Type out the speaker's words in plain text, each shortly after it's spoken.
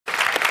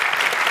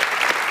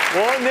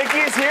Well, Nikki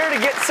is here to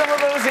get some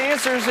of those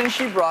answers, and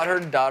she brought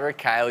her daughter,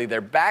 Kylie. They're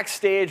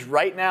backstage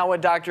right now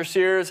with Dr.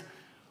 Sears.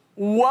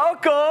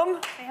 Welcome.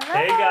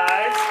 Hey,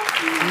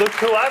 guys. Look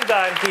who I've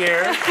got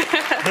here.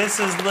 This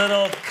is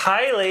little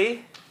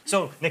Kylie.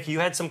 So, Nikki, you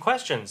had some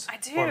questions. I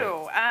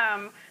do.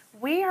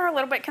 We are a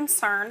little bit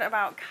concerned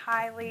about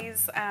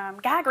Kylie's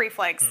gag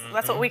reflex.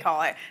 That's what we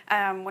call it.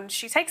 When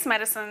she takes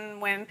medicine,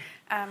 when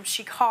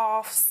she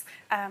coughs,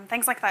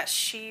 things like that,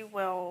 she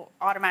will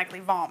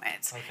automatically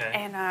vomit. Okay.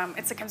 And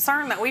it's a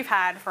concern that we've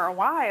had for a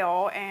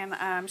while,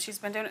 and she's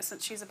been doing it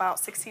since she's about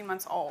 16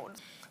 months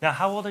old. Now,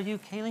 how old are you,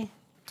 Kaylee?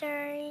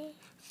 3.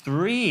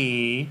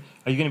 3.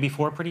 Are you going to be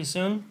 4 pretty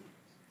soon?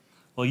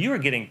 Well, you are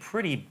getting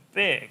pretty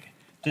big.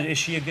 Is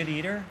she a good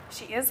eater?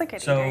 She is a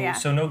good eater, yeah.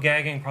 So no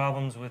gagging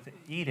problems with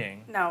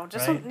eating? No,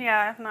 just, right?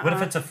 yeah. What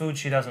if it's a food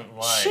she doesn't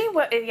like? She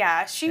will,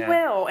 yeah, she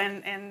will,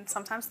 and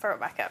sometimes throw it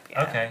back up,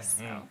 yeah. Okay,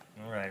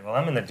 all right. Well,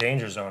 I'm in the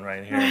danger zone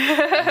right here.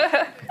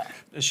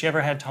 Has she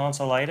ever had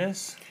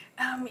tonsillitis?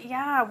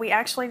 Yeah, we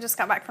actually just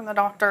got back from the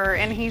doctor,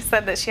 and he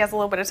said that she has a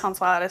little bit of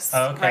tonsillitis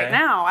right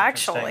now,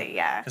 actually,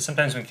 yeah. Because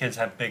sometimes when kids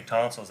have big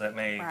tonsils, that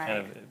may kind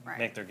of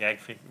make their gag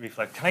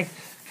reflex.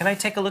 Can I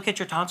take a look at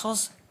your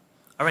tonsils?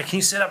 All right, can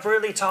you sit up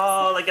really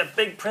tall like a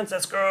big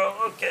princess girl?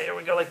 Okay, here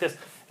we go like this.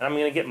 And I'm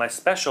going to get my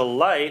special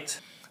light.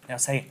 Now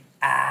say,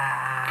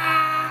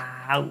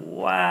 ah,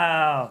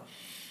 wow.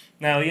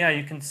 Now, yeah,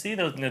 you can see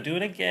those. Now do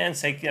it again.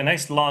 Say a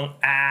nice long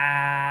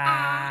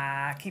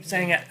ah. Keep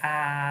saying it,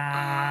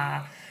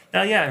 ah.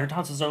 Now, yeah, her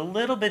tonsils are a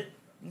little big.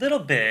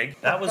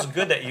 That was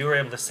good that you were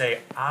able to say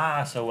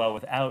ah so well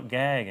without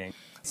gagging.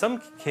 Some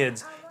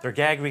kids, their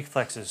gag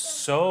reflex is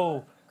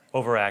so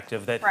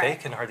overactive that they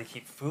can hardly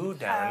keep food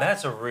down, and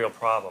that's a real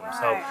problem.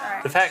 So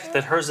the fact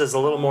that hers is a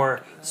little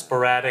more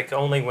sporadic,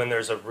 only when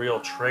there's a real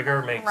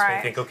trigger, makes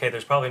me think, okay,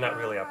 there's probably not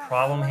really a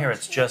problem here.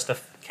 It's just a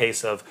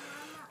case of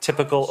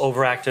typical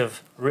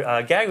overactive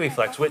gag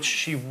reflex, which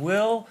she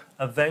will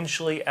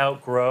eventually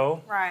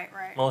outgrow,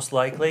 most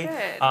likely.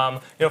 You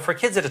know, for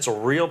kids that it's a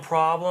real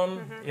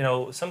problem, you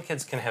know, some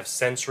kids can have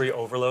sensory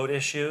overload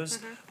issues,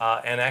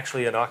 and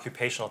actually an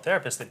occupational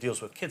therapist that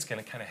deals with kids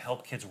can kind of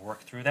help kids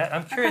work through that.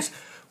 I'm curious,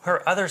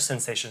 her other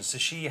sensations,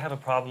 does she have a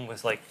problem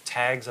with like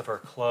tags of her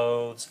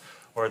clothes,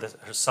 or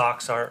her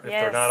socks aren't, if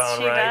they're not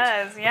on right?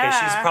 Yes, she does, yeah. Okay,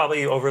 she's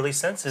probably overly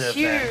sensitive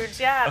Huge, then.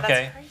 yeah,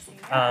 Okay. that's crazy.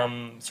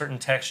 Yeah. Certain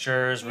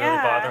textures really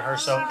bother her.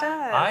 So she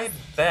does. I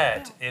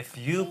bet if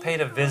you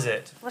paid a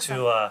visit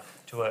to a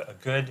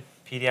good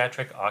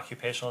pediatric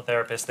occupational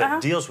therapist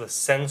that deals with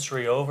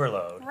sensory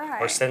overload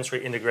or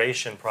sensory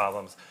integration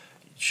problems,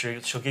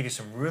 she'll give you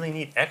some really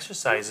neat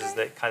exercises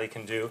that Kylie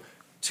can do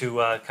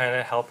to kind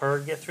of help her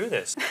get through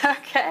this.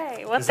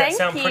 Okay, well, Does that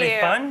sound pretty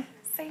fun?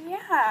 So,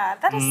 yeah,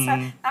 that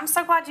is. I'm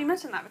so glad you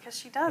mentioned that, because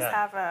she does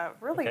have a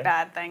really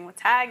bad thing with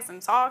tags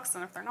and socks,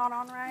 and if they're not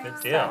on right.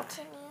 Good deal.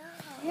 So,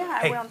 yeah,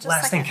 Hey, well, just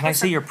last thing, can I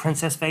see your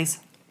princess face?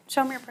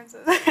 Show me your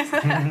princess.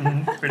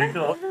 Pretty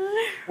cool.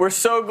 We're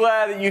so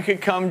glad that you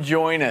could come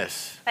join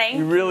us. Thank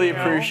you. We really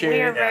appreciate it.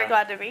 We are very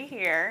glad to be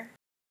here.